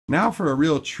Now for a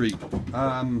real treat.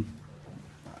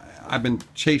 I've been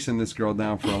chasing this girl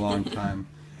down for a long time.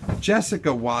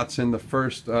 Jessica Watson,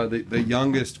 the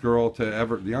youngest girl to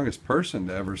ever, the youngest person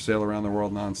to ever sail around the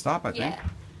world nonstop, I think.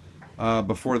 Yeah.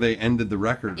 Before they ended the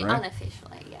record, right?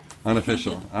 Unofficially, yes.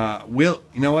 Unofficial. You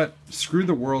know what? Screw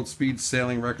the World Speed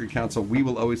Sailing Record Council. We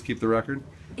will always keep the record.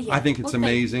 Yeah. I think it's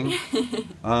amazing.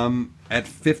 At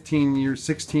 16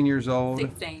 years old,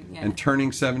 16, yeah. and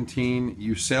turning 17,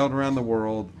 you sailed around the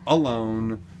world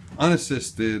alone,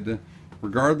 unassisted,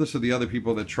 regardless of the other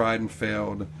people that tried and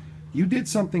failed. You did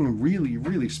something really,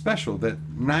 really special that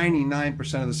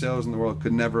 99% of the sailors in the world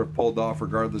could never have pulled off,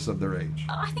 regardless of their age.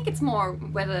 I think it's more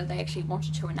whether they actually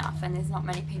wanted to enough, and there's not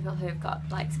many people who've got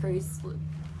like screws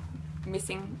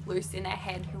missing loose in their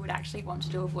head who would actually want to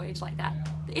do a voyage like that.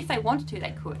 If they wanted to,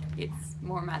 they could. It's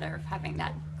more a matter of having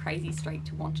that crazy streak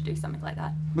to want to do something like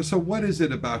that. But so what is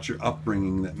it about your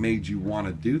upbringing that made you want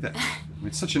to do that?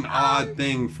 It's such an odd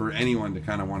thing for anyone to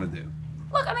kind of want to do.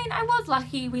 Look, I mean, I was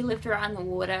lucky. We lived around the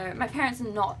water. My parents are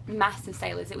not massive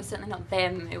sailors. It was certainly not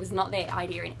them. It was not their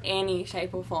idea in any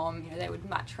shape or form. You know, they would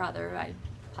much rather I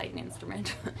played an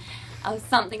instrument or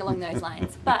something along those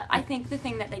lines. But I think the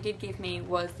thing that they did give me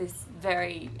was this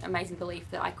very amazing belief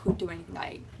that I could do anything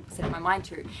I set my mind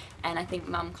to. And I think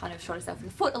Mum kind of shot herself in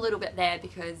the foot a little bit there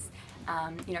because,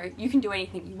 you know, you can do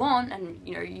anything you want and,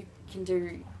 you know, you can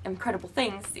do incredible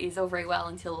things is all very well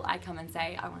until I come and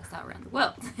say I want to sail around the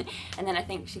world. And then I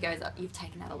think she goes, oh, you've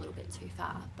taken that a little bit too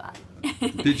far. But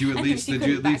did you at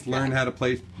least learn how to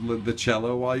play the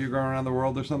cello while you're going around the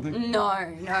world or something? No,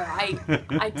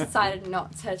 I decided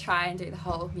not to try and do the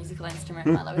whole musical instrument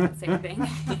while I was at sea thing.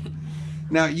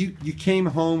 Now you came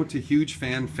home to huge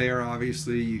fanfare.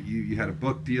 Obviously you had a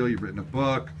book deal, you've written a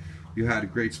book. You had a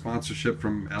great sponsorship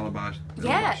from Ella Bache.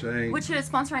 Yeah, which is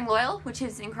sponsoring Loyal, which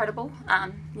is incredible.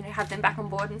 You know, have them back on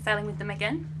board and sailing with them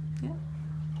again. Yeah,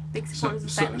 big supporters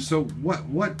of sailing. So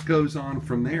what goes on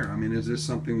from there? I mean, is this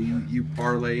something you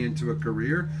parlay into a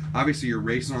career? Obviously, you're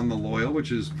racing on the Loyal,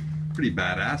 which is pretty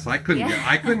badass. I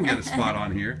couldn't get a spot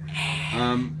on here.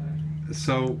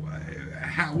 So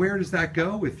where does that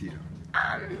go with you?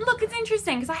 Look, it's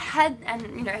interesting because I had,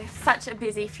 you know, such a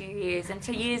busy few years, and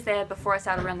for years there before I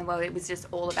sailed around the world, it was just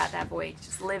all about that voyage,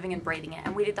 just living and breathing it.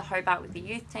 And we did the Hobart with the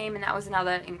youth team, and that was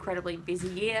another incredibly busy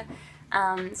year.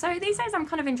 So these days I'm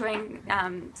kind of enjoying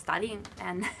studying,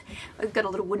 and we've got a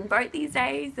little wooden boat these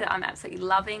days that I'm absolutely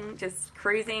loving, just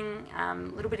cruising, a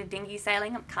little bit of dinghy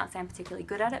sailing. I can't say I'm particularly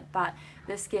good at it, but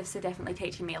the skiffs are definitely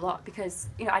teaching me a lot because,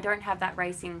 you know, I don't have that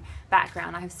racing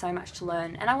background. I have so much to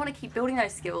learn, and I want to keep building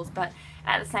those skills, but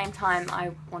at the same time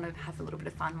I want to have a little bit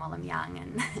of fun while I'm young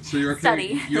and so you're okay,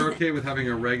 study. You're okay with having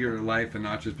a regular life and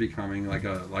not just becoming like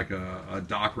a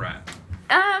dock rat?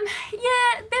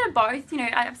 Yeah, a bit of both. You know,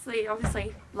 I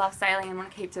obviously love sailing and want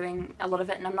to keep doing a lot of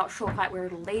it, and I'm not sure quite where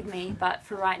it'll lead me, but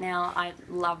for right now I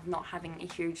love not having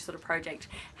a huge sort of project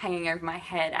hanging over my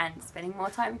head and spending more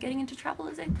time getting into trouble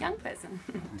as a young person.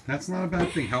 That's not a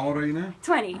bad thing. How old are you now?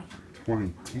 20.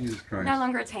 20. Jesus Christ. No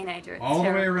longer a teenager. It's all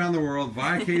terrible. The way around the world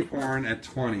via Cape Horn at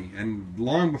 20, and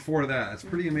long before that. That's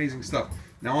pretty amazing stuff.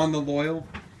 Now on the Loyal,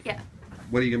 yeah.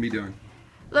 What are you going to be doing?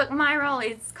 Look, my role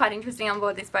is quite interesting on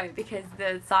board this boat because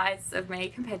the size of me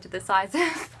compared to the size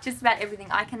of just about everything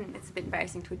I can, it's a bit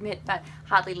embarrassing to admit, but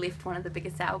hardly lift one of the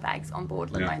biggest sailbags on board,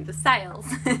 let alone the sails.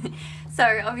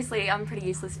 So obviously I'm pretty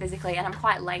useless physically, and I'm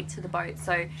quite late to the boat,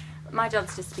 so my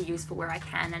job's just to be useful where I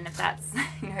can, and if that's,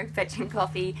 you know, fetching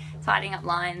coffee, tidying up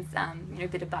lines, you know, a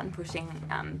bit of button pushing,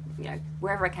 you know,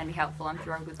 wherever I can be helpful, I'm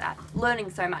thrilled with that. Learning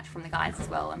so much from the guys as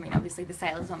well. I mean, obviously the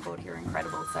sailors on board here are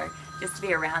incredible, so just to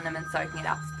be around them and soaking it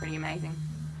up is pretty amazing.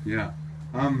 Yeah.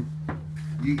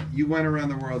 You went around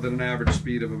the world at an average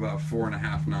speed of about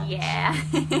 4.5 knots. Yeah.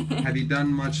 Have you done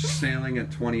much sailing at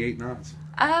 28 knots?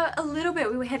 A little bit.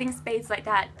 We were heading speeds like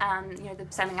that, you know, the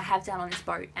sailing I have done on this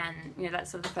boat, and, you know, that's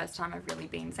sort of the first time I've really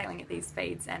been sailing at these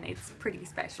speeds, and it's pretty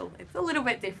special. It's a little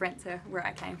bit different to where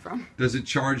I came from. Does it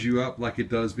charge you up like it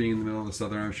does being in the middle of the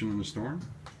Southern Ocean in a storm?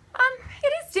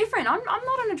 It is different. I'm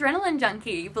not an adrenaline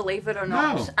junkie, believe it or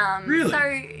not. No, really?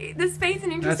 So the speed's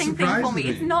an interesting thing for me.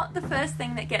 It's not the first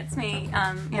thing that gets me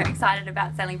you know, excited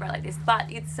about sailing a boat like this,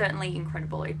 but it's certainly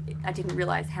incredible. I didn't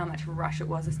realise how much of a rush it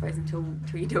was, I suppose, until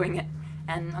you're doing it.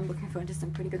 And I'm looking forward to some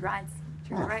pretty good rides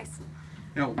during the race.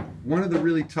 You know, one of the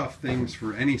really tough things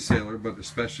for any sailor, but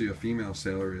especially a female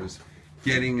sailor, is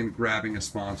getting and grabbing a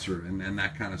sponsor and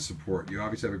that kind of support. You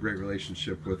obviously have a great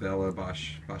relationship with Ella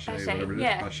Bache, whatever it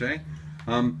is, Bache.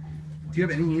 Do you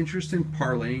have any interest in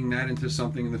parlaying that into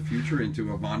something in the future,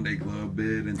 into a Vendée Globe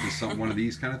bid, into one of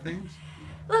these kind of things?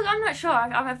 Look, I'm not sure.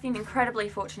 I've been incredibly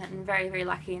fortunate and very, very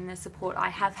lucky in the support I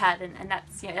have had, and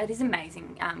that's, that is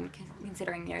amazing,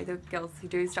 considering, the girls who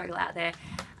do struggle out there.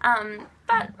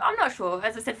 But I'm not sure.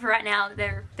 As I said, for right now,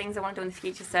 there are things I want to do in the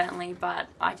future, certainly, but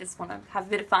I just want to have a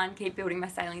bit of fun, keep building my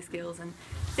sailing skills, and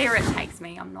see where it takes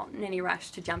me. I'm not in any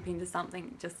rush to jump into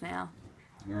something just now.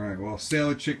 All right, well,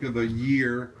 Sailor Chick of the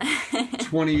Year,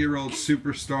 20-year-old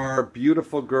superstar,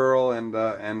 beautiful girl, and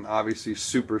obviously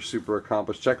super, super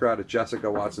accomplished. Check her out at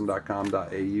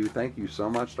jessicawatson.com.au. Thank you so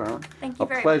much, darling. Thank you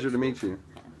very much. A pleasure to meet you.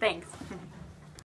 Thanks.